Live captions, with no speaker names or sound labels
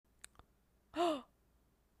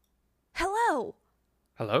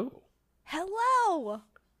Hello. Hello! Wow,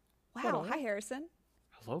 Hello. hi Harrison,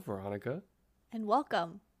 Hello, Veronica. and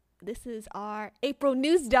welcome. This is our April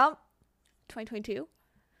news dump 2022.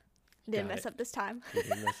 Didn't Got mess it. up this time. You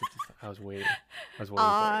didn't mess up this time. I was waiting for it.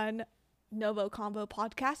 On NgoVo Convo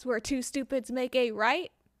podcast, where two stupids make a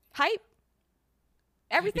hype.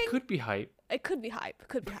 Everything. It could be hype. It could be hype.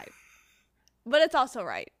 Could be hype. But it's also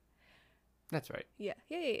right. That's right. Yeah.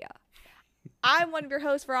 I'm one of your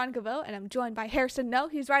hosts, Veronica Vo, and I'm joined by Harrison. No,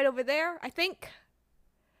 he's right over there, I think.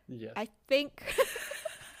 Yes. I think.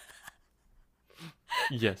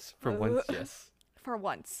 Yes. For once, yes. For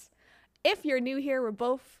once. If you're new here, we're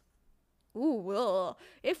both.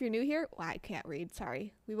 If you're new here, I can't read.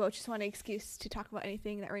 Sorry. We both just want an excuse to talk about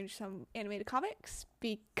anything that ranges from animated comics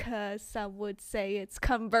because some would say it's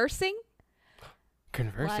conversing.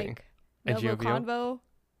 Conversing. Like NgoVo NgoVo? Convo.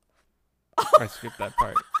 I skipped that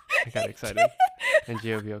part. I got excited.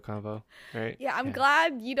 NgoVo Convo, right? Yeah, I'm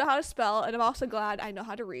glad you know how to spell, and I'm also glad I know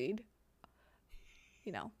how to read.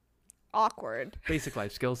 You know, awkward. Basic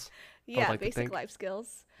life skills. Yeah, like to basic think. life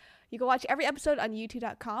skills. You can watch every episode on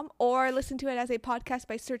youtube.com or listen to it as a podcast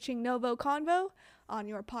by searching NgoVo Convo on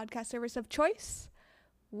your podcast service of choice.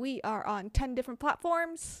 We are on 10 different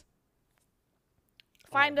platforms.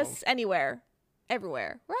 Find All of us anywhere,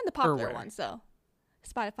 everywhere. We're on the popular Everywhere. ones, though.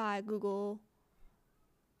 Spotify, Google,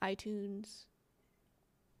 iTunes,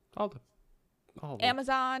 All of them.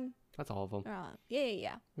 Amazon. That's all of them.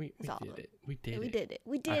 Yeah. We That's all of did them. it. We did We it. did it.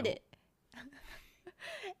 We I did hope. it.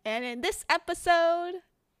 And in this episode,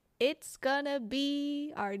 it's gonna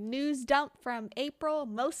be our news dump from April.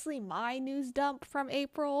 Mostly my news dump from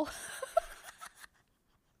April.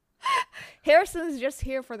 Harrison's just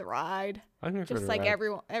here for the ride, I'm here for just the like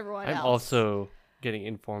ride. everyone I'm else. also getting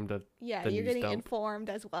informed of yeah, the you're news getting dump. informed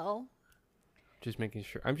as well. Just making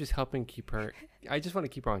sure. I'm just helping keep her. I just want to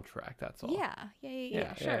keep her on track. That's all. Yeah.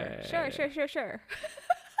 Yeah, Sure.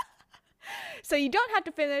 So you don't have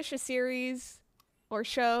to finish a series or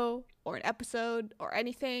show or an episode or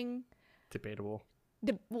anything. Debatable.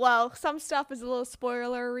 Well, some stuff is a little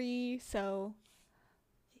spoilery, so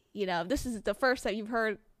if this is the first that you've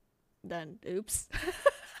heard, then oops.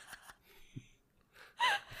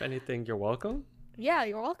 If anything, you're welcome. Yeah,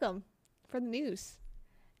 you're welcome for the news.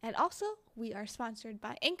 And also, we are sponsored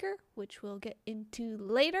by Anchor, which we'll get into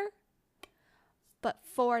later. But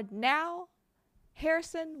for now,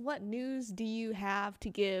 Harrison, what news do you have to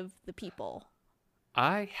give the people?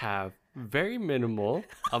 I have very minimal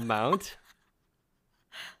amount.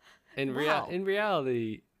 In Wow.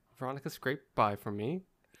 reality, Veronica scraped by for me.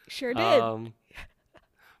 Sure did.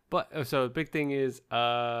 But so the big thing is,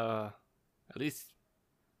 at least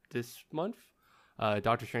this month,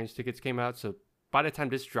 Doctor Strange tickets came out. So by the time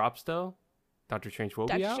this drops, though, Doctor Strange will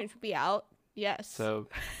be Doctor out. Strange will be out. Yes. So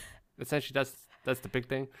essentially, that's the big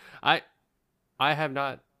thing. I have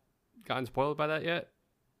not gotten spoiled by that yet.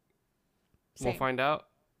 Same. We'll find out.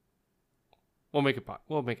 We'll make a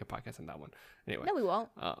podcast on that one. Anyway. No, we won't.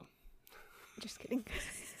 Just Just kidding.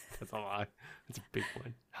 That's a lie. It's a big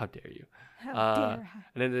one. How dare you? How dare I?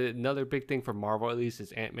 And then another big thing for Marvel, at least,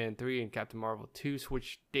 is Ant-Man 3 and Captain Marvel 2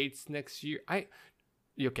 switch dates next year.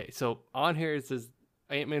 Okay, so on here it says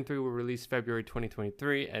Ant-Man 3 will release February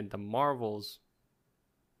 2023, and the Marvels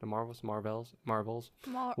will Marvels,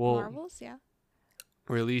 yeah.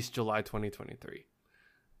 release July 2023.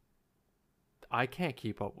 I can't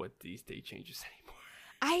keep up with these date changes anymore.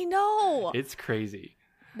 I know. It's crazy.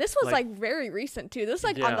 This was like very recent too. This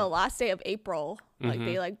was on Yeah. the last day of April. Like Mhm.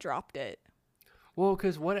 they dropped it. Well,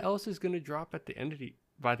 because what else is going to drop by the end of the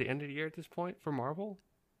year at this point for Marvel?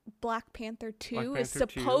 Black Panther 2 Black is Panther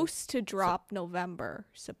 2? supposed to drop November,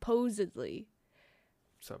 supposedly.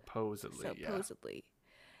 Supposedly.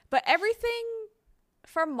 But everything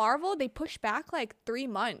from Marvel, they push back like 3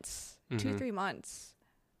 months, Mhm. 2-3 months.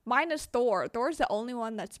 Minus Thor. Thor's the only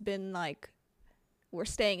one that's been like, we're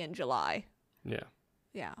staying in July. Yeah.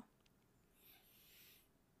 Yeah.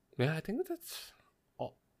 Yeah, I think that's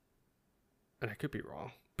all. And I could be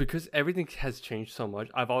wrong because everything has changed so much.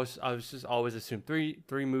 I was just always assumed three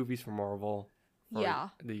movies for Marvel for Yeah.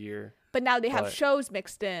 the year. But now they have But- shows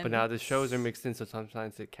mixed in. But now the shows are mixed in, so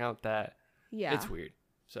sometimes they count that. Yeah. It's weird.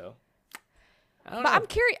 So I don't But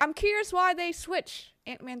know. I'm curious why they switch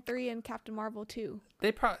Ant-Man 3 and Captain Marvel 2.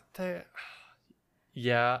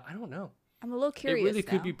 Yeah, I don't know. I'm a little curious. It really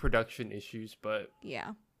could now. be production issues, but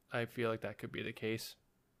Yeah. I feel like that could be the case.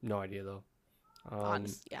 No idea though.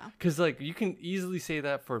 Honest. Yeah. Because like you can easily say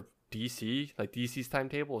that for DC, like DC's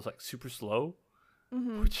timetable is like super slow,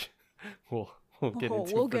 Mm-hmm. which we'll get into. We'll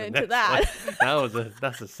for the get into next that. one.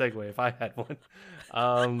 That's a segue if I had one.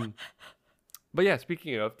 But yeah,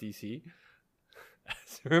 speaking of DC,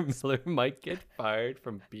 Ezra Miller might get fired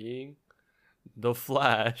from being the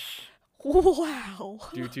Flash Wow.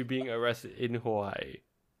 due to being arrested in Hawaii.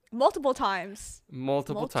 Multiple times.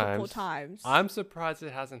 Multiple times. times. I'm surprised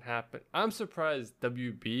it hasn't happened. I'm surprised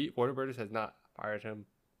WB, Warner Brothers, has not fired him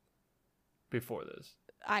before this.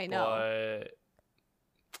 I know. But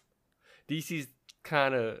DC's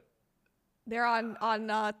kind of... They're on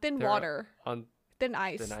thin water. On thin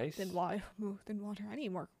ice. Thin ice? Thin water. Thin water. I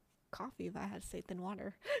need more coffee if I had to say thin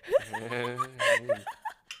water.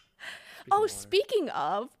 Speaking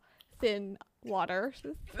of thin water,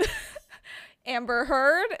 Amber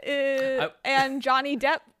Heard and Johnny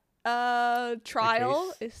Depp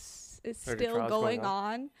trial is still going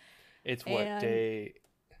on. It's what day?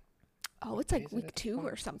 Oh, it's like week 2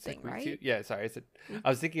 or something, like right? 2? Yeah, sorry. I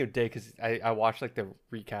was thinking of day because I watched like the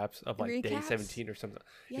recaps of like day 17 or something.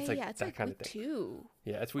 Yeah, it's that like kind week of thing. 2.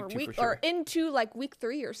 Yeah, it's week 2 for or sure. into like week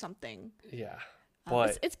 3 or something. Yeah,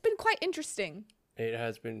 but it's been quite interesting. It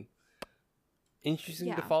has been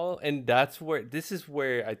interesting to Yeah. follow, and this is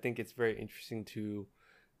where I think it's very interesting to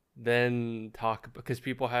then talk, because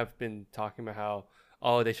people have been talking about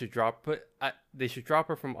how they should drop her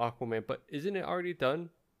from Aquaman, but isn't it already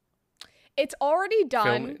done? It's already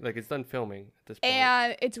done. It's done filming at this point.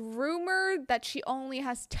 And it's rumored that she only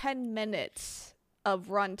has 10 minutes of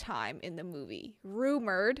runtime in the movie.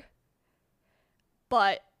 Rumored.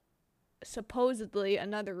 But supposedly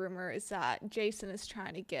another rumor is that Jason is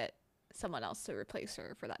trying to get someone else to replace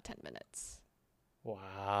her for that 10 minutes.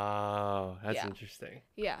 Wow. That's interesting.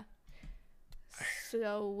 Yeah.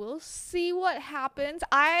 So we'll see what happens.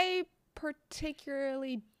 I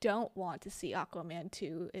particularly don't want to see Aquaman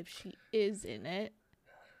 2 if she is in it.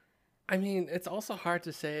 I mean, it's also hard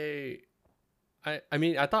to say. I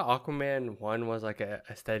mean, I thought Aquaman 1 was like a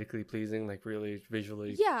aesthetically pleasing, like really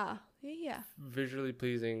visually visually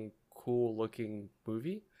pleasing, cool looking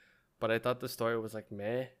movie, but I thought the story was like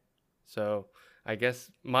meh. So I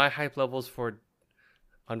guess my hype levels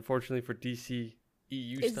unfortunately for DC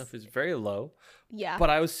EU stuff is very low. Yeah. But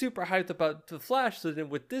I was super hyped about The Flash. So then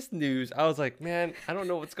with this news, I was like, man, I don't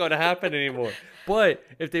know what's going to happen anymore. But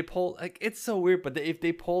if they pull, like, it's so weird. But if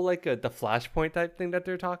they pull like the Flashpoint type thing that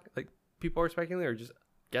they're talking, like people are speculating or just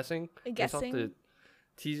guessing based off the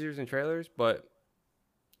teasers and trailers, but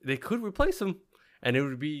they could replace them, and it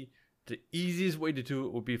would be the easiest way to do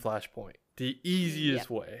it would be Flashpoint. The easiest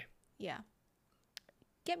way. Yeah.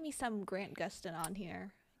 Get me some Grant Gustin on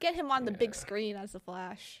here. Get him on the big screen as the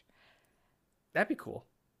Flash. That'd be cool.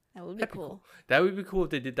 That would be cool. That would be cool if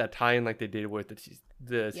they did that tie-in like they did with the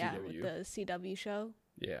CW. With the CW show.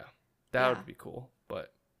 Yeah. That would be cool.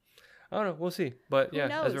 But I don't know. We'll see. But Who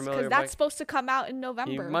knows? Because that's supposed to come out in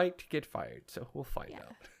November. He might get fired, so we'll find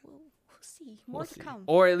out. We'll see. More to come.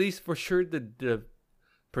 Or at least for sure the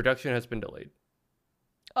production has been delayed.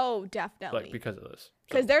 Oh, definitely. Like because of this.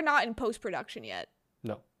 Because they're not in post-production yet.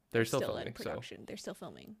 No. They're still filming. In production. So. They're still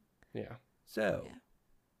filming. Yeah. So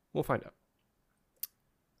we'll find out.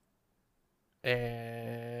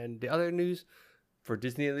 And the other news for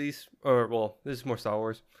Disney, at least, this is more Star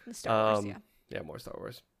Wars. Star Wars, yeah, more Star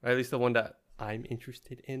Wars. At least the one that I'm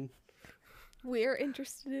interested in. We're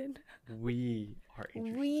interested in. We are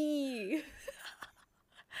interested. We.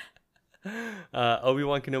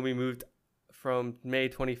 Obi-Wan Kenobi moved from May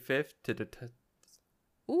 25th to the.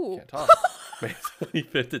 Ooh. Can't talk. May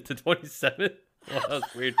 25th to 27th. Well, that was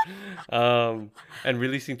weird. And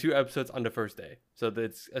releasing 2 episodes on the first day. So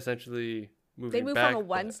that's essentially moving They moved back, from a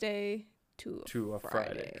Wednesday to a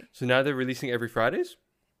Friday. So now they're releasing every Fridays?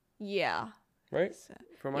 Yeah. Right?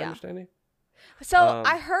 From my understanding? So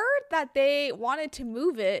I heard that they wanted to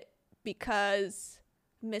move it because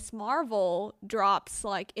Miss Marvel drops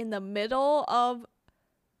like in the middle of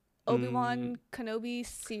Obi-Wan Kenobi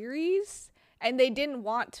series. And they didn't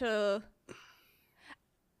want to...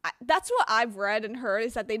 that's what I've read and heard,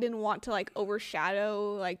 is that they didn't want to like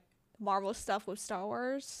overshadow like Marvel stuff with Star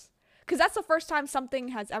Wars, because that's the first time something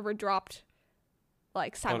has ever dropped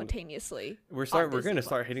like simultaneously. We're going to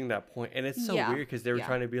start hitting that point, and it's so weird because they were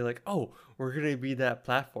trying to be like, oh, we're going to be that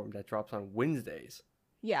platform that drops on Wednesdays.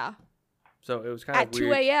 Yeah. So it was kind of at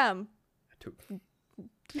 2 a.m. 2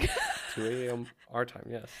 a.m. our time,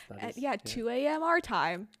 yes. 2 a.m. our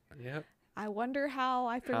time. Yep. I wonder how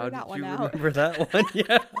I figured that one out. How did you remember that one?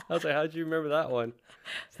 Yeah. I was like, how did you remember that one?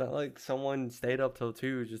 It's not like someone stayed up till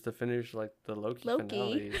 2 just to finish like the Loki.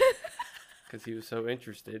 Finale. Because he was so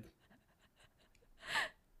interested.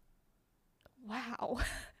 Wow.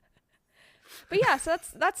 But yeah, so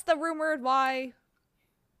that's the rumored why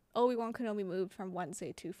Obi-Wan Kenobi moved from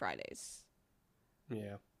Wednesday to Fridays.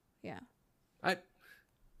 Yeah. Yeah.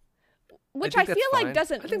 Which I feel like fine.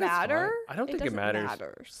 doesn't I think that's matter. fine. I don't think it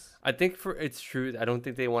matters. I think it's true. I don't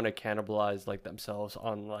think they want to cannibalize like themselves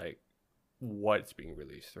on like what's being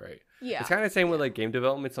released, right? Yeah. It's kind of the same with like game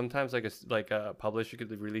development. Sometimes like a publisher could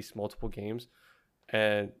release multiple games,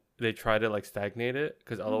 and they try to like stagnate it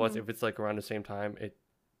because otherwise, if it's like around the same time,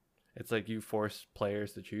 it's like you force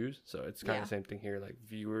players to choose. So it's kind of the same thing here, like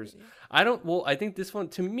viewers. Yeah. I think this one,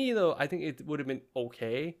 to me though, I think it would have been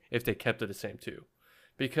okay if they kept it the same too.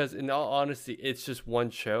 Because in all honesty, it's just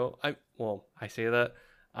one show. I say that.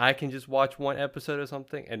 I can just watch one episode or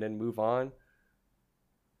something and then move on.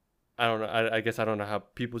 I don't know. I guess I don't know how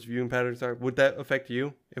people's viewing patterns are. Would that affect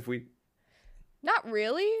you if we... Not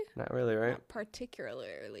really. Not really, right? Not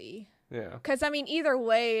particularly. Yeah. Because, I mean, either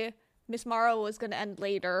way, Miss Marvel was going to end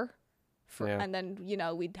later. And then,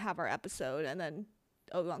 we'd have our episode. And then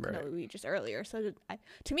Obi-Wan Kenobi just earlier. So,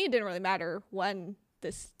 to me, it didn't really matter when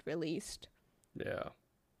this released. Yeah.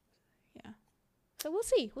 Yeah. So we'll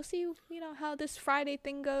see. We'll see, how this Friday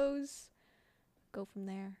thing goes. Go from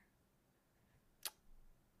there.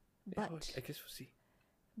 Yeah, But I guess we'll see.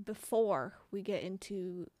 Before we get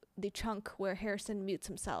into the chunk where Harrison mutes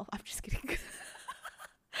himself, I'm just kidding.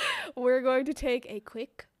 We're going to take a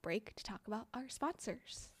quick break to talk about our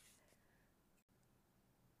sponsors.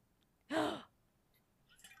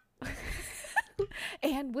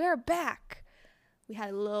 And we're back. We had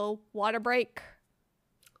a little water break.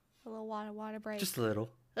 A little water break. Just a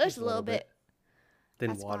little. Just a little bit.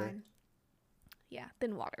 Thin That's water. Fine. Yeah,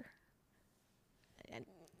 thin water.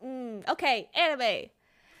 And, okay, anime.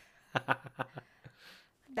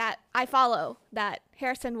 That I follow. That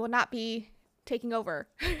Harrison will not be taking over.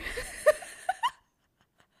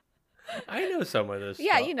 I know some of this.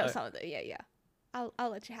 Yeah, stuff. you know some of it. Yeah. I'll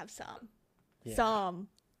let you have some. Yeah. Some.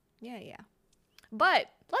 Yeah. But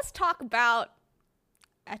let's talk about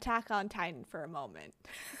Attack on Titan for a moment.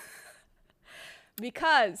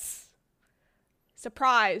 Because,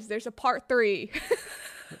 surprise, there's a part 3.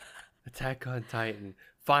 Attack on Titan.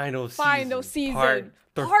 Final season. Part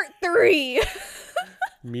 3.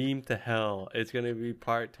 Meme to hell. It's going to be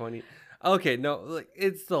part 20. Okay, no, like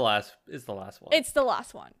it's the last one. It's the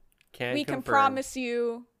last one. We can promise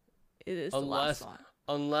you it is the last one.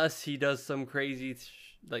 Unless he does some crazy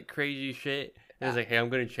shit. And he's like, hey, I'm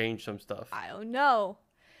going to change some stuff. I don't know.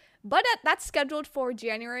 But that's scheduled for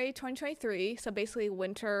January 2023. So basically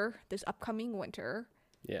this upcoming winter.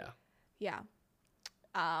 Yeah. Yeah.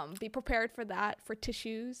 Be prepared for that, for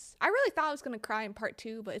tissues. I really thought I was going to cry in part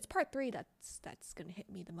 2, but it's part 3 that's going to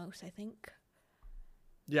hit me the most, I think.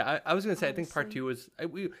 Yeah, I was going to say, I think part 2 was...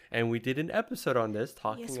 we did an episode on this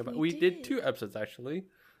talking about... We did 2 episodes, actually.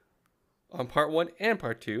 On part 1 and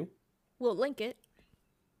part 2. We'll link it.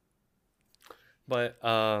 But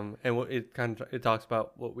it talks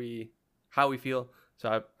about how we feel.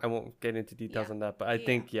 So I won't get into details on that. But I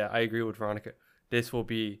think I agree with Veronica. This will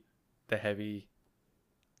be the heavy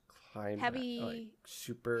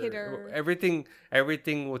super hitter. Everything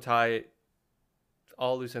will tie.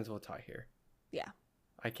 All loose ends will tie here. Yeah.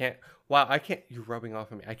 You're rubbing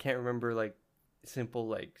off on me. I can't remember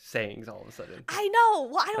simple sayings all of a sudden. I know.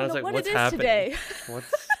 Well, I don't know what it is happening? Today.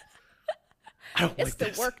 It's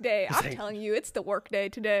the work day. I'm telling you, it's the work day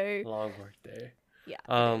today. Long work day. Yeah.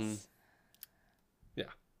 Yeah.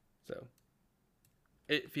 So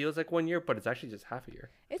it feels like 1 year, but it's actually just half a year.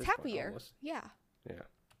 It's half a year. Almost. Yeah. Yeah.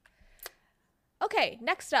 Okay,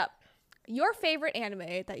 next up. Your favorite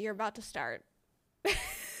anime that you're about to start.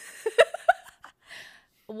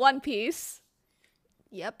 One Piece.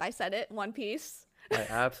 Yep, I said it. One Piece. My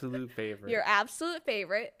absolute favorite. Your absolute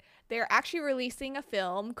favorite. They're actually releasing a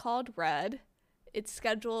film called Red. It's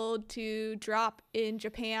scheduled to drop in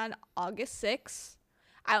Japan August 6th.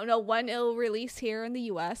 I don't know when it'll release here in the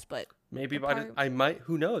US, but maybe I might.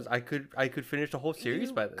 Who knows? I could finish the whole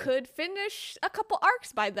series by then. Could finish a couple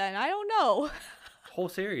arcs by then. I don't know. Whole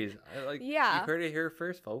series. Yeah. You heard it here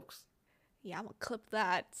first, folks. Yeah, I'm gonna clip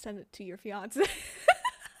that. Send it to your fiance.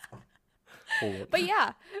 But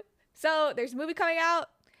yeah, so there's a movie coming out,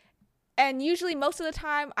 and usually most of the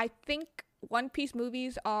time, I think One Piece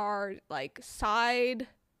movies are side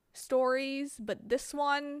stories, but this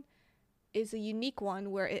one is a unique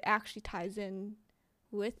one where it actually ties in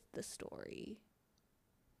with the story.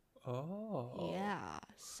 Oh. Yeah.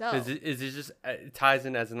 So is it just it ties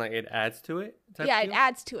in as in it adds to it? Yeah, it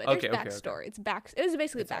adds to it. Okay, There's backstory. Okay. It was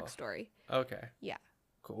basically backstory. Okay. Yeah.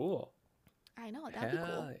 Cool. I know, that'd be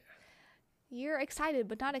cool. Yeah. You're excited,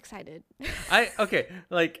 but not excited. It's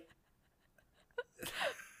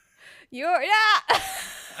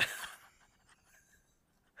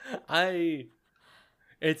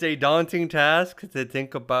It's a daunting task to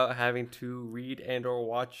think about having to read and or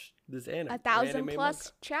watch this anime. 1,000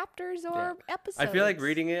 plus chapters or episodes. I feel like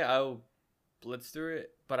reading it, I'll blitz through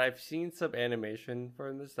it, but I've seen some animation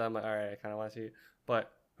from this that I'm like, all right, I kind of want to see it,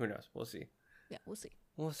 but who knows? We'll see. Yeah, we'll see.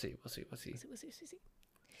 We'll see.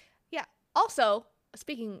 Yeah. Also,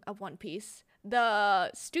 speaking of One Piece,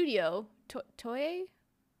 the studio Toei,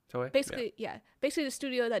 basically, basically the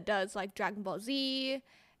studio that does like Dragon Ball Z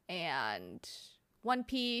and One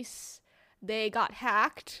Piece, they got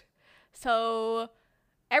hacked, so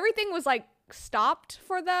everything was like stopped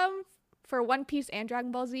for them for One Piece and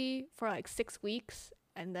Dragon Ball Z for like 6 weeks,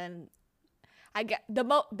 and then I get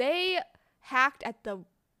they hacked at the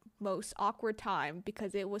most awkward time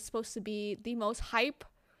because it was supposed to be the most hype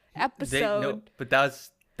episode. But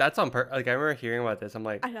that's on purpose. Like I remember hearing about this. I'm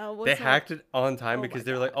like, I know, they hacked it on time because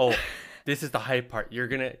they were like, oh, this is the hype part. You're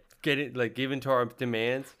gonna get it like given to our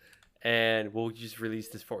demands, and we'll just release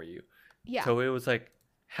this for you. Yeah. So it was like,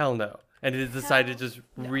 hell no, and it decided to just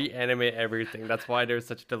reanimate everything. That's why there was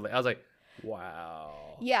such a delay. I was like,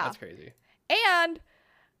 wow. Yeah. That's crazy. And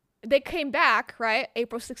they came back, right,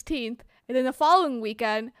 April 16th, and then the following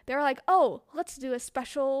weekend, they were like, oh, let's do a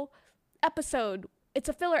special episode. It's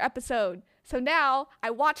a filler episode. So now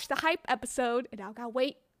I watched the hype episode, and now I gotta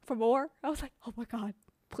wait for more. I was like, oh my God,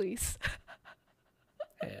 please.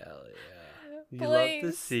 Hell yeah. You love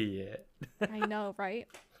to see it. I know, right?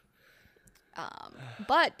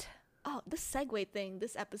 But, this segue thing,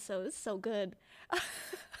 this episode is so good.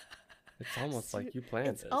 It's almost like you planned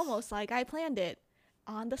this. It's almost like I planned it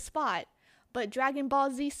on the spot. But Dragon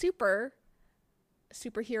Ball Z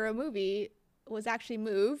superhero movie was actually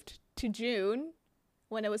moved to June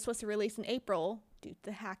when it was supposed to release in April due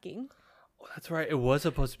to hacking. Oh, that's right. It was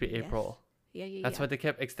supposed to be April. Yes. Yeah. That's why they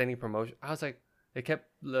kept extending promotion. I was like,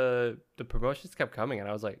 the promotions kept coming, and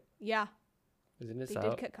I was like, yeah, isn't this they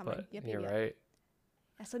out? did keep coming. But Yep, you're right.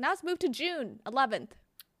 Yeah, so now it's moved to June 11th,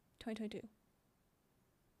 2022.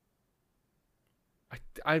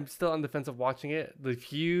 I'm still on the fence of watching it. The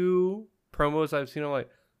few promos I've seen, I'm like,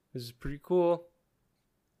 this is pretty cool.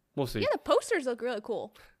 We'll see. Yeah, the posters look really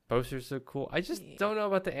cool. Posters are cool. I just don't know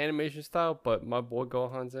about the animation style, but my boy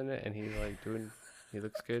Gohan's in it, and he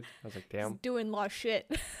looks good. I was like, damn. He's doing a lot of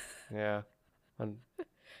shit. Yeah. I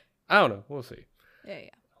don't know. We'll see. Yeah.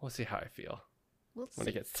 We'll see how I feel We'll when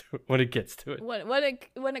see. it gets to it.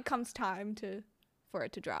 When it comes time for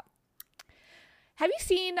it to drop. Have you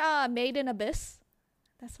seen Made in Abyss?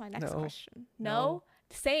 That's my next question. No?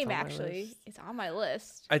 Same, actually. It's on my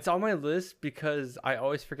list. It's on my list because I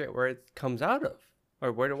always forget where it comes out of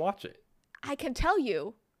or where to watch it. I can tell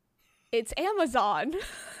you. It's Amazon.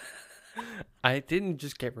 I didn't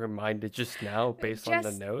just get reminded just now based on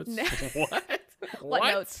the notes. What? What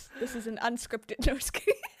notes? This is an unscripted notes.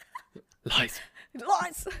 Lies.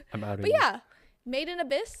 I'm out of But yeah, Made in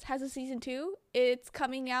Abyss has a season 2. It's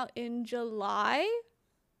coming out in July.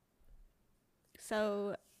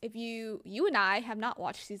 So if you and I have not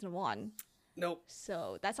watched season 1. Nope.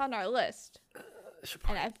 So that's on our list. Should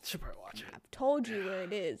probably watch it. I've told you where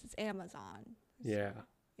it is. It's Amazon. Yeah.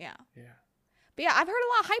 Yeah. Yeah. But yeah, I've heard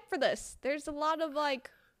a lot of hype for this. There's a lot of like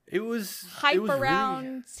hype around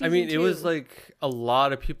really, season I mean, 2. it was like a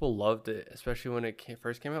lot of people loved it, especially when it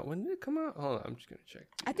first came out. When did it come out? Hold on, I'm just gonna check.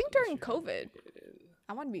 I think during COVID.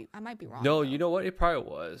 I might be wrong. No, though. You know what? It probably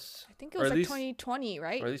was. I think it was like 2020,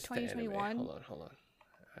 right? Or at least 2021. Hold on.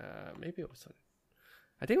 Maybe it was.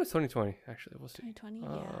 I think it was 2020. Actually, we'll see.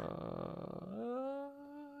 2020,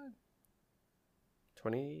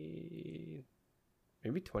 20,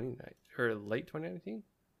 maybe 29 or late 2019.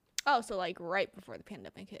 Oh, so like right before the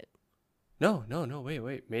pandemic hit. No.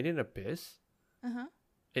 Wait. Made in Abyss.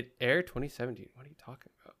 It aired 2017. What are you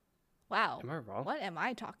talking about? Wow. Am I wrong? What am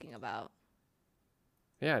I talking about?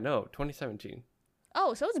 Yeah, no, 2017.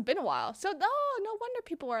 Oh, so it's been a while. So no wonder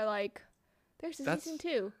people are like, there's a season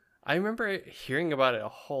 2. I remember hearing about it a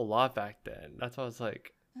whole lot back then. That's why I was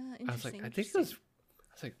like, I think it was.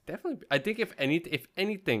 I was like, definitely. I think if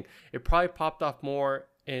anything, it probably popped off more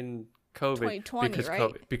in COVID 2020, because right?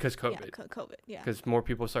 COVID. Yeah, COVID. Yeah. Because more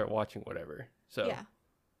people start watching whatever. So yeah,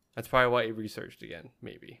 that's probably why it researched again.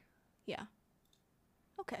 Maybe. Yeah.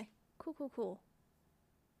 Okay. Cool.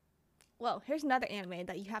 Well, here's another anime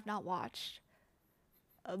that you have not watched,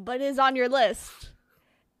 but is on your list.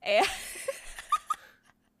 And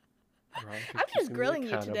I'm just grilling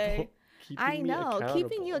you today. I know,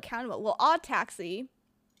 keeping you accountable. Well, Odd Taxi,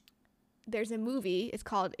 there's a movie. It's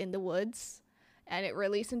called In the Woods, and it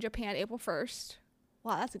released in Japan April 1st.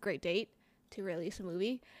 Wow, that's a great date to release a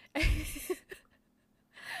movie.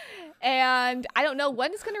 And I don't know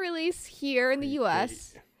when it's going to release here in the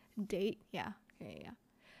U.S. Date? Yeah.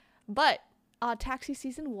 But Taxi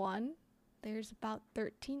Season 1, there's about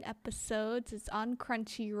 13 episodes. It's on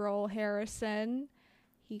Crunchyroll, Harrison.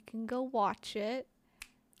 You can go watch it.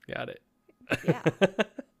 Got it. Yeah.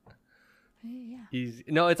 Yeah. Easy.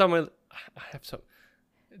 No, it's on my. I have some.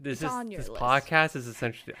 This list. podcast is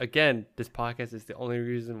essentially, again, this podcast is the only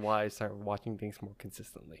reason why I started watching things more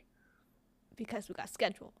consistently. Because we got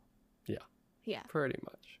schedule. Yeah. Yeah. Pretty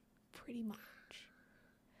much.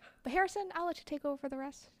 But Harrison, I'll let you take over for the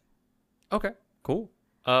rest. Okay. Cool.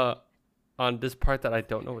 On this part that I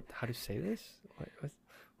don't know how to say this.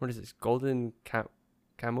 What is this? Golden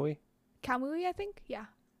Kamui? Kamui, I think. Yeah.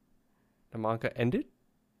 The manga ended?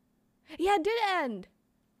 Yeah, it did end.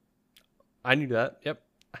 I knew that. Yep.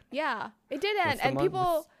 Yeah, it did end, What's the and manga?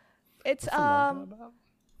 people, it's What's the manga about?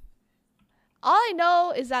 all I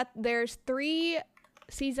know is that there's 3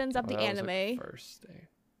 seasons of the That was, anime, like, first day.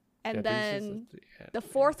 and Yeah, then the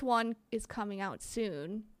 4th one is coming out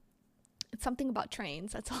soon. It's something about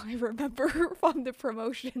trains. That's all I remember from the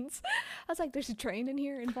promotions. I was like, "There's a train in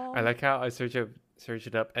here involved." I like how I search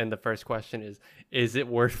it up, and the first question is it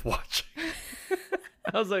worth watching?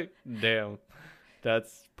 I was like, damn,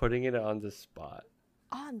 that's putting it on the spot.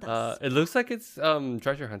 On the It looks like it's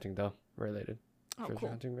treasure hunting though, related. Oh, Treasure cool.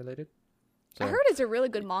 hunting related. I heard it's a really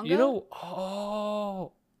good manga. You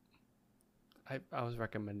know, I was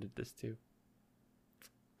recommended this too.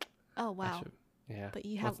 Oh wow! Yeah. But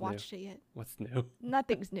you What's haven't new? watched it yet. What's new?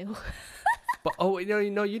 Nothing's new. But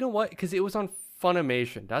you know what? Because it was on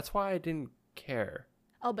Funimation. That's why I didn't care.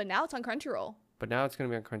 Oh, but now it's on Crunchyroll. But now it's gonna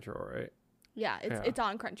be on Crunchyroll, right? Yeah, Yeah. it's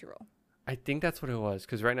on Crunchyroll. I think that's what it was.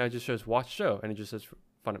 Because right now it just shows Watch Show and it just says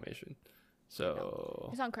Funimation. So No,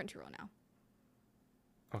 it's on Crunchyroll now.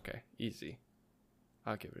 okay, easy.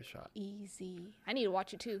 I'll give it a shot. Easy. I need to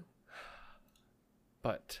watch it too.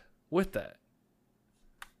 But with that,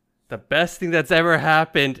 the best thing that's ever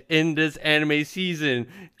happened in this anime season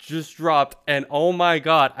just dropped. And oh my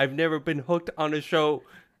god, I've never been hooked on a show.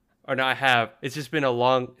 Or no, I have. It's just been a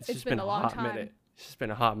long hot time. minute. It's just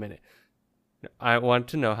been a hot minute. I want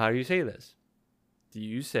to know, how do you say this? Do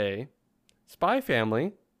you say Spy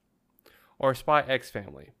Family or Spy X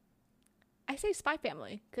Family? I say Spy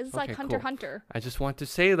Family because it's like Okay, Hunter x cool. Hunter. I just want to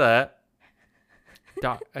say that.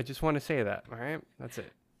 I just want to say that. All right? That's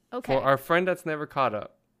it. Okay. For our friend that's never caught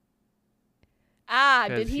up.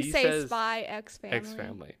 Did he 'cause he say says Spy X Family? X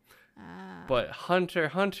Family. Ah. But Hunter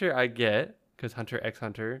x Hunter I get, because Hunter x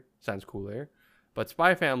Hunter sounds cooler. But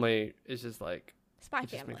Spy Family is just like, Spy it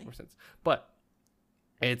just makes Family. more sense. But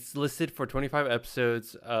it's listed for 25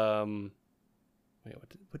 episodes. Wait,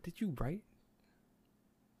 what did you write?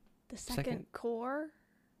 The second core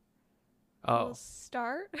Oh, will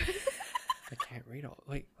start. I can't read all.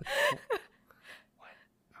 Wait, what?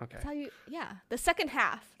 Okay. That's how you. Yeah, the second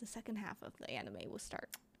half of the anime will start.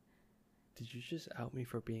 Did you just out me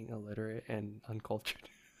for being illiterate and uncultured?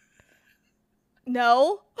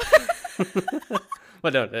 No.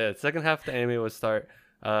 But no, the second half of the anime will start.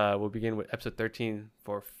 We'll begin with episode 13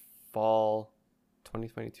 for fall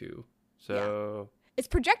 2022. So It's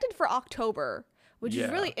projected for October, which is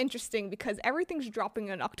Yeah. really interesting because everything's dropping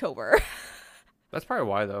in October. that's probably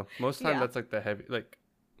why, though. Most of the time, Yeah. that's like the heavy, like,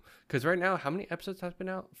 because right now, how many episodes has been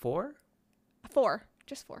out? 4? 4,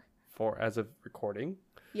 just 4. 4 as of recording.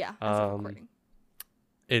 Yeah, as of recording.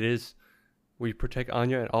 It is. We protect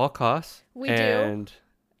Anya at all costs. We do. And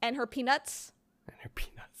And her peanuts. her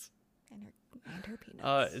peanuts. And her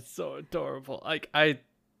peanuts. It's so adorable. Like I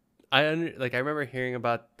remember hearing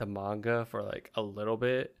about the manga for like a little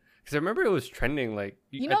bit because I remember it was trending. Like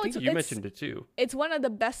You know, I think it's- you mentioned it too. It's one of the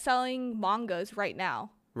best-selling mangas right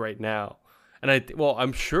now. Right now, and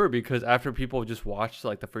I'm sure because after people just watched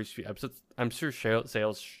like the first few episodes, I'm sure sales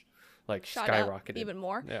like Shot skyrocketed up even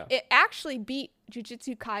more. Yeah. It actually beat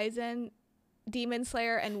Jujutsu Kaisen, Demon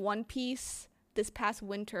Slayer, and One Piece this past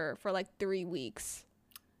winter for like 3 weeks.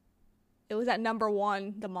 It was at number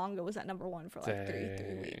 1. The manga was at number 1 for like three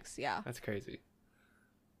Dang. weeks. Yeah. That's crazy.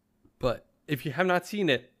 But if you have not seen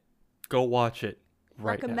it, go watch it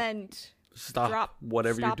right Recommend. now. Stop Drop-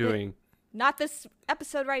 whatever stop you're it. doing. Not this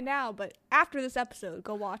episode right now, but after this episode,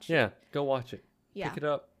 go watch it. Yeah, go watch it. Yeah. Pick it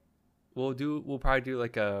up. We'll probably do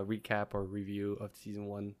like a recap or review of season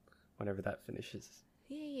 1 whenever that finishes.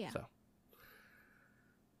 Yeah. So.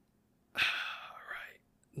 Alright.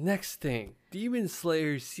 Next thing. Demon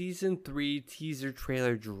Slayer season 3 teaser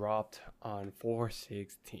trailer dropped on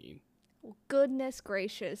 4/16. Well, goodness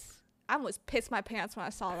gracious. I almost pissed my pants when I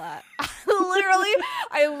saw that.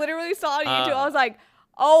 I literally saw it on YouTube. I was like,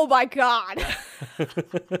 oh my God.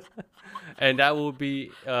 And that will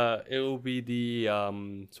be it will be the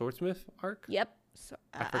swordsmith arc. Yep. So,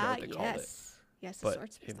 I forgot what they called it. Yes, the but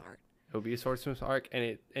Swordsmith arc. It'll be a Swordsmith arc,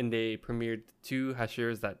 and they premiered 2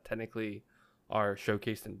 Hashiras that technically are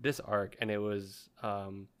showcased in this arc, and it was I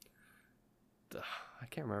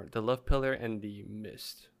can't remember, the Love Pillar and the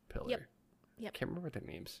Mist Pillar. Yep. I can't remember their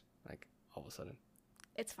names, like, all of a sudden.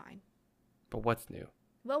 It's fine. But what's new?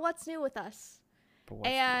 Well, what's new with us?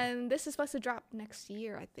 And this is supposed to drop next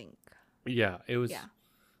year, I think. Yeah, it was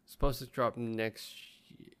supposed to drop next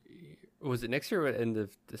year. Was it next year or at the end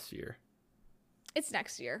of this year? It's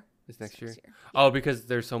next year. It's next year? Yeah. Oh, because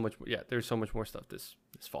there's so much. Yeah, there's so much more stuff this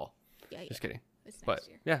fall. Yeah. Just kidding. It's next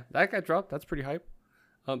year. Yeah, that got dropped. That's pretty hype.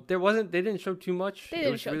 They didn't show too much.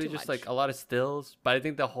 It was really just like a lot of stills. But I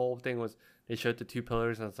think the whole thing was they showed the 2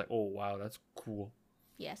 pillars, and it's like, oh wow, that's cool.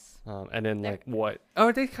 Yes. And then like what?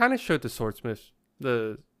 Oh, they kind of showed the swordsmith,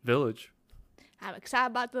 the village. I'm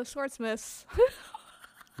excited about the swordsmiths.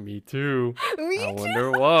 Me too. Me I too.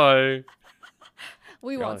 wonder why.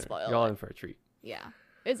 We won't spoil Y'all it. in for a treat. Yeah,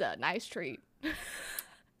 it's a nice treat.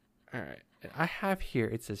 All right. I have here,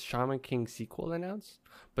 it says Shaman King sequel announced,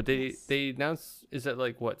 but they announced, is that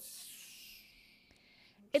like what?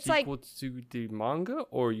 It's sequel to the manga,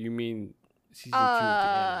 or you mean season 2 of the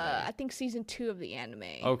anime? I think season 2 of the anime.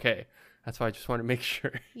 Okay, that's why I just want to make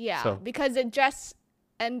sure. Yeah, because it just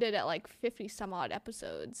ended at like 50 some odd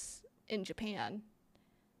episodes in Japan.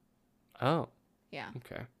 Oh. Yeah.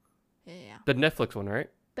 Okay. Yeah. The Netflix one, right?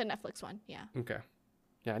 The Netflix one. Yeah. Okay.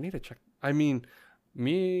 Yeah, I need to check. I mean,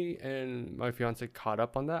 me and my fiance caught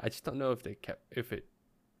up on that. I just don't know if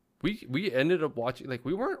we ended up watching, like,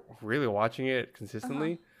 we weren't really watching it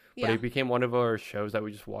consistently, but it became one of our shows that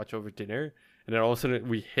we just watch over dinner, and then all of a sudden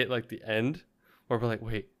we hit like the end where we're like,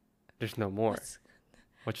 wait, there's no more.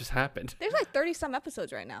 What just happened? There's like 30 some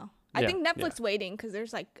episodes right now. I think Netflix waiting because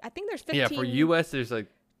there's like, I think there's 15. Yeah, for US there's like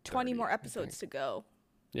 20 more episodes to go.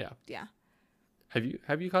 Yeah. Yeah.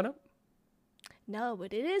 Have you caught up? No,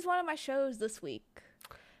 but it is one of my shows this week.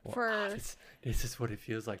 Well, this is what it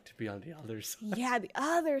feels like to be on the other side. Yeah, the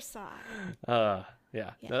other side. Yeah.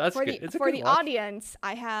 No, that's for good. For the audience,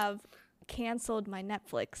 I have canceled my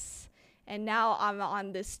Netflix, and now I'm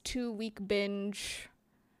on this 2-week binge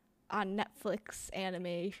on Netflix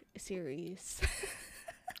anime series.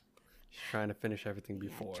 She's trying to finish everything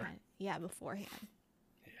before. Beforehand.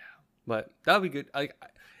 Yeah, but that'll be good.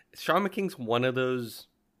 Shaman King's one of those.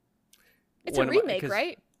 It's a remake,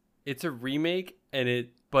 right? It's a remake, and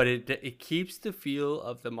it keeps the feel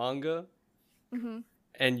of the manga,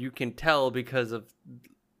 and you can tell because of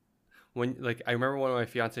when, like, I remember when my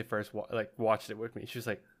fiance first watched it with me. She was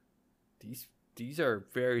like, "These are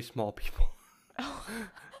very small people."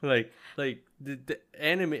 like the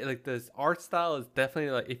anime, like the art style is definitely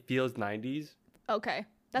like, it feels 90s. Okay,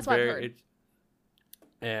 that's what I've heard.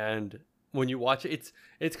 And when you watch it,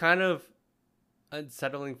 it's kind of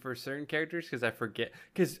unsettling for certain characters because I forget,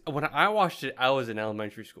 because when I watched it, I was in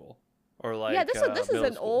elementary school or like this is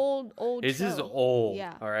an old this show. Is old.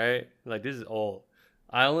 Yeah. All right, like this is old.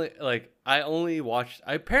 I only watched.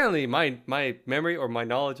 Apparently, my memory or my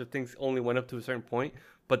knowledge of things only went up to a certain point.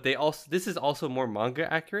 But this is also more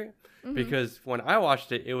manga accurate because when I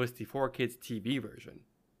watched it, it was the 4Kids TV version.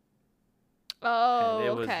 Oh, and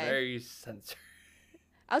it was very censored.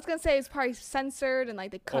 I was gonna say it's probably censored and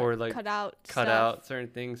like they cut out certain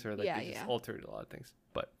things, or like they just altered a lot of things.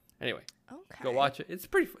 But anyway, go watch it. It's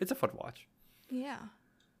a fun watch. Yeah.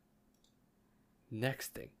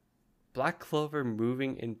 Next thing, Black Clover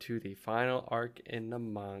moving into the final arc in the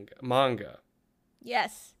manga.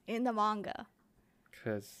 Yes, in the manga.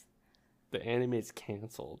 Because the anime is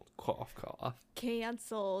canceled. Cough, cough.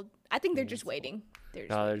 Canceled. I think they're just waiting. They're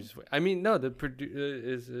just waiting. I mean, no,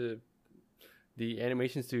 the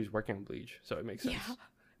animation studio is working on Bleach, so it makes sense. Yeah.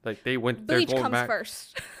 Like Bleach comes back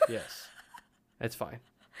first. Yes, it's fine.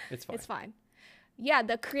 It's fine. Yeah,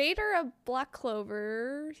 the creator of Black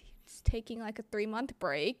Clover is taking like a 3-month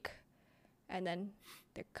break, and then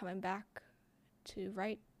they're coming back to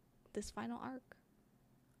write this final arc.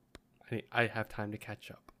 I have time to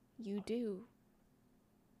catch up. You do.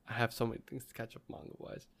 I have so many things to catch up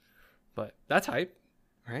manga-wise. But that's hype,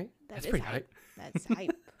 right? That's pretty hype. That's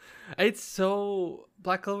hype. It's so...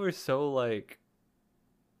 Black Clover is so, like...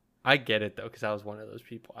 I get it, though, because I was one of those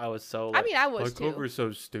people. I was so, like... I was, Black Clover is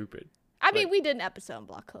so stupid. We did an episode on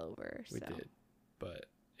Black Clover, so... We did. But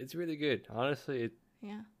it's really good. honestly.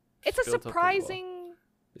 It's a surprisingly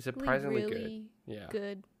good. Yeah.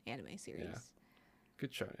 Good anime series. Yeah.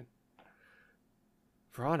 Good showing.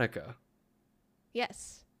 Veronica.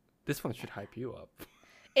 Yes. This one should hype you up.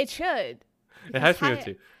 It should. It hypes me up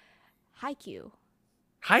too. Haikyuu.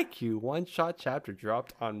 Haikyuu one-shot chapter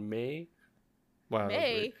dropped on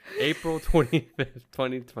April 25th,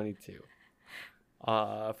 2022.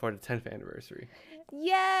 for the 10th anniversary.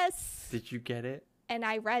 Yes. Did you get it? And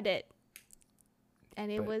I read it,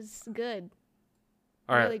 and it was good.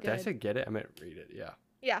 All right. Really Did I good. say get it? I meant read it. Yeah.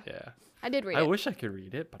 Yeah. Yeah. I did read I it. wish I could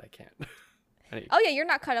read it, but I can't. Oh yeah, you're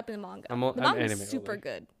not caught up in the manga. I'm The manga anime is super only.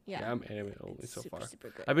 good. Yeah. I'm anime only so super, far. super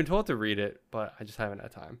good. I've been told to read it, but I just haven't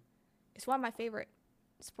had time. It's one of my favorite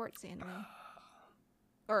sports anime.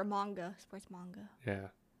 Or manga, sports manga. Yeah.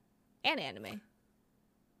 And anime.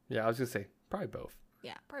 Yeah, I was gonna say probably both.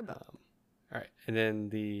 Yeah, probably both. All right, and then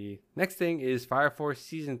the next thing is Fire Force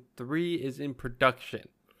season 3 is in production.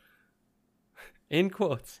 In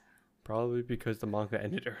quotes, probably because the manga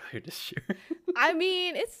ended earlier this year. I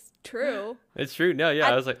mean, it's true. It's true. No, yeah,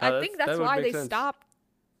 I was like, oh, I think that's that would why make they sense. stopped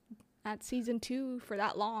at season 2 for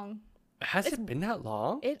that long. Has it been that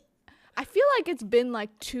long? I feel like it's been like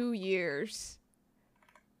 2 years.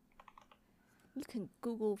 You can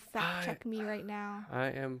Google fact check me right now. I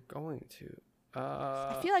am going to.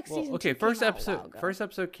 I feel like season 2 okay, came out a while ago. first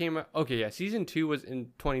episode came out. Okay, yeah, season 2 was in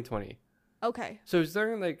 2020. Okay, So it was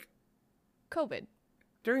during COVID.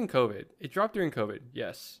 during COVID. It dropped during COVID.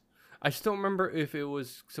 Yes, I still remember if it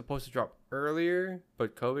was supposed to drop earlier,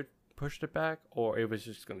 but COVID pushed it back, or it was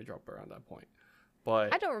just going to drop around that point.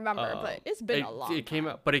 But I don't remember, but it's been a long It came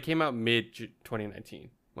time. out, but it came out mid 2019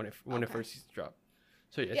 when the Okay. first season dropped.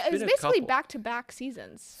 So yeah, Yeah, it was been a basically couple. back-to-back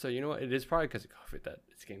seasons. So you know what? It is probably because of COVID that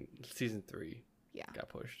it's getting season 3 Yeah. got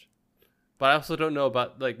pushed. But I also don't know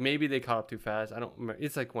about maybe they caught up too fast. I don't remember.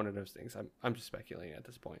 It's like one of those things. I'm just speculating at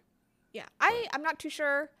this point. Yeah, I'm not too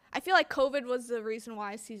sure. I feel like COVID was the reason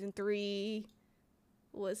why season 3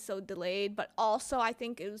 was so delayed, but also I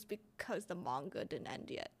think it was because the manga didn't end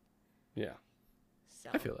yet. Yeah, So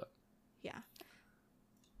I feel that. yeah.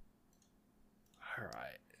 All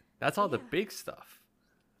right, that's all the Yeah. big stuff.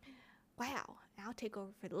 Wow. Now I'll take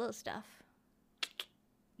over for the little stuff.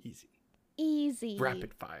 Easy. Easy.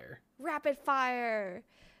 Rapid fire. Rapid fire.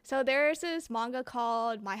 So there's this manga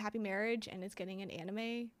called My Happy Marriage, and it's getting an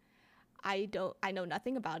anime. I know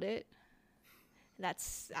nothing about it.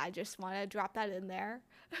 I just want to drop that in there.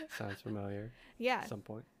 Sounds familiar. Yeah. At some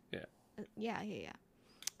point. Yeah. Yeah.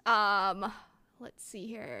 Let's see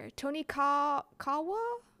here. Tony Kawa?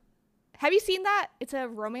 Have you seen that? It's a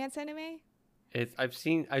romance anime. I've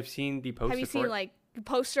seen the poster. Have you seen for it. like the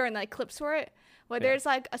poster and like clips for it? Well, Yeah. there's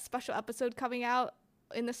like a special episode coming out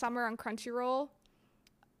in the summer on Crunchyroll.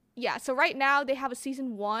 Yeah, so right now they have a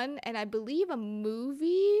season 1 and I believe a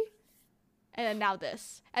movie, and then now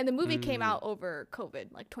this. And the movie came out over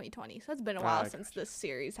COVID, like 2020. So it's been a while since this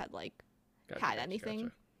series had had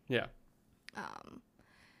anything. Gotcha. Yeah.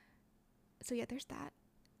 So yeah, there's that.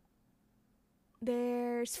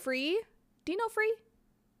 There's Free. Do you know Free?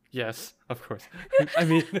 Yes, of course. I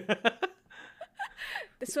mean, The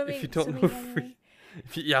swimming. if you don't swimming know anime. Free,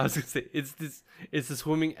 yeah, I was gonna say it's the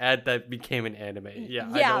swimming ad that became an anime. Yeah,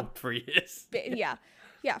 I Yeah. know what Free is. Yeah,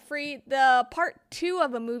 Free. The part 2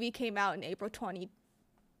 of a movie came out in April 22nd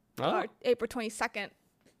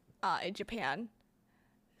in Japan.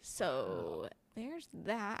 So there's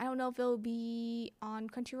that. I don't know if it'll be on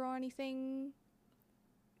Crunchyroll or anything.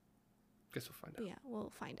 Guess we'll find out. But yeah, we'll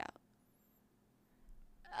find out.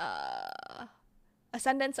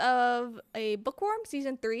 Ascendance of a Bookworm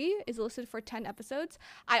season 3 is listed for 10 episodes.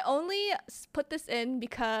 I only put this in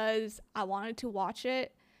because I wanted to watch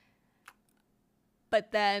it,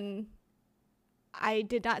 but then I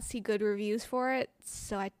did not see good reviews for it,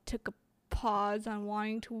 so I took a pause on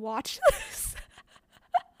wanting to watch this.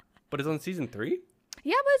 But it's on season 3?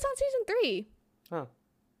 Yeah, but it's on season 3. Oh.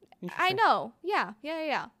 I know. Yeah.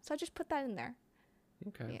 So I just put that in there.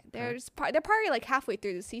 Okay. Yeah, they're probably like halfway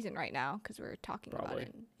through the season right now because we're talking about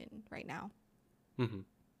it in right now. Mm-hmm.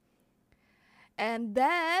 And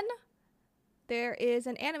then there is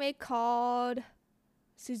an anime called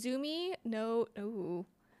Suzumi no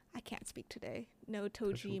I can't speak today. No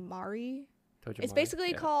Toji Mari. It's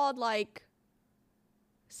basically called like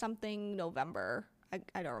something November.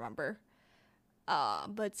 I don't remember.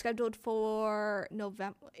 But scheduled for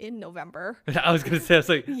November. I was gonna say, I was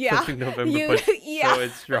like, Yeah. something November, but Yeah. so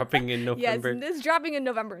it's dropping in November. Yes, it's dropping in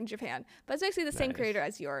November in Japan. But it's basically the same Nice. creator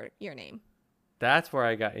as your name. That's where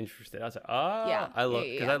I got interested. I was like, oh, Yeah, I love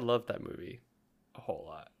yeah, because yeah. I love that movie a whole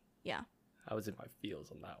lot. Yeah. I was in my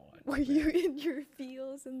feels on that one. Were you in your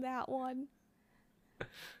feels in that one?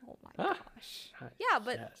 Oh my Ah. gosh. Nice. Yeah,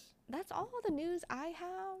 but Yes. that's all the news I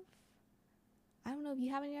have. I don't know if you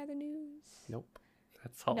have any other news. Nope.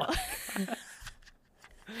 That's all. No.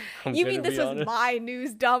 I'm You gonna mean this be was honest. my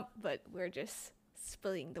news dump, but we're just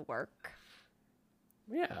splitting the work.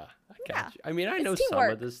 Yeah, I got Yeah. you. I mean, I It's know some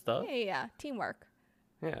teamwork. of this stuff. Yeah. Teamwork.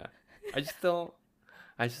 Yeah. I just don't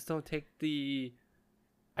take the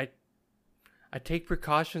I take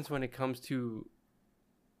precautions when it comes to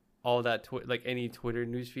all that like any Twitter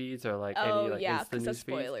news feeds or like any like yeah, Insta because of news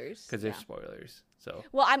feeds spoilers. because there's spoilers. So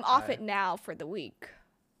well, I'm off it now for the week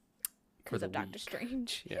because the of Doctor week.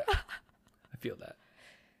 Strange. Yeah, I feel that.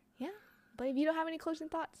 Yeah, but if you don't have any closing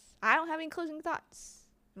thoughts, I don't have any closing thoughts.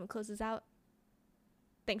 I'm gonna close this out.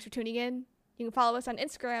 Thanks for tuning in. You can follow us on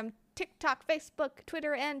Instagram, TikTok, Facebook,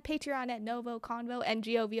 Twitter, and Patreon at NgoVo Convo,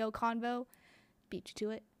 NgoVo Convo. Beat you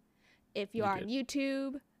to it. If you are on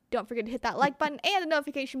YouTube, don't forget to hit that like button and the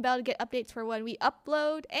notification bell to get updates for when we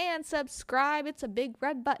upload, and subscribe. It's a big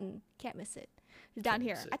red button. Can't miss it. It's down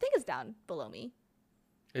here. I think it's down below me.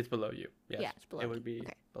 It's below you. Yes. Yeah, it's below It me. would be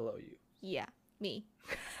below you. Yeah, me.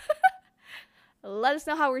 Let us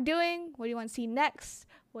know how we're doing. What do you want to see next?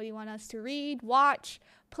 What do you want us to read, watch,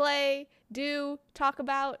 play, do, talk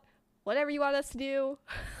about? Whatever you want us to do.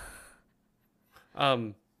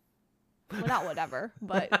 Well, not whatever,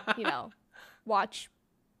 but, you know, watch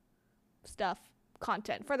stuff,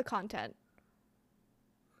 content, for the content.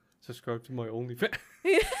 Subscribe to my OnlyFans.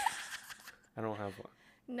 I don't have one.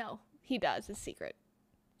 No, he does. It's secret.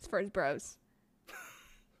 It's for his bros.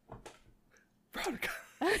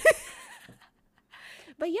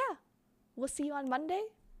 But yeah, we'll see you on Monday.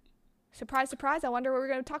 Surprise, surprise. I wonder what we're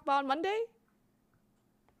going to talk about on Monday.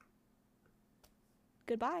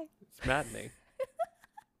 Goodbye. It's maddening.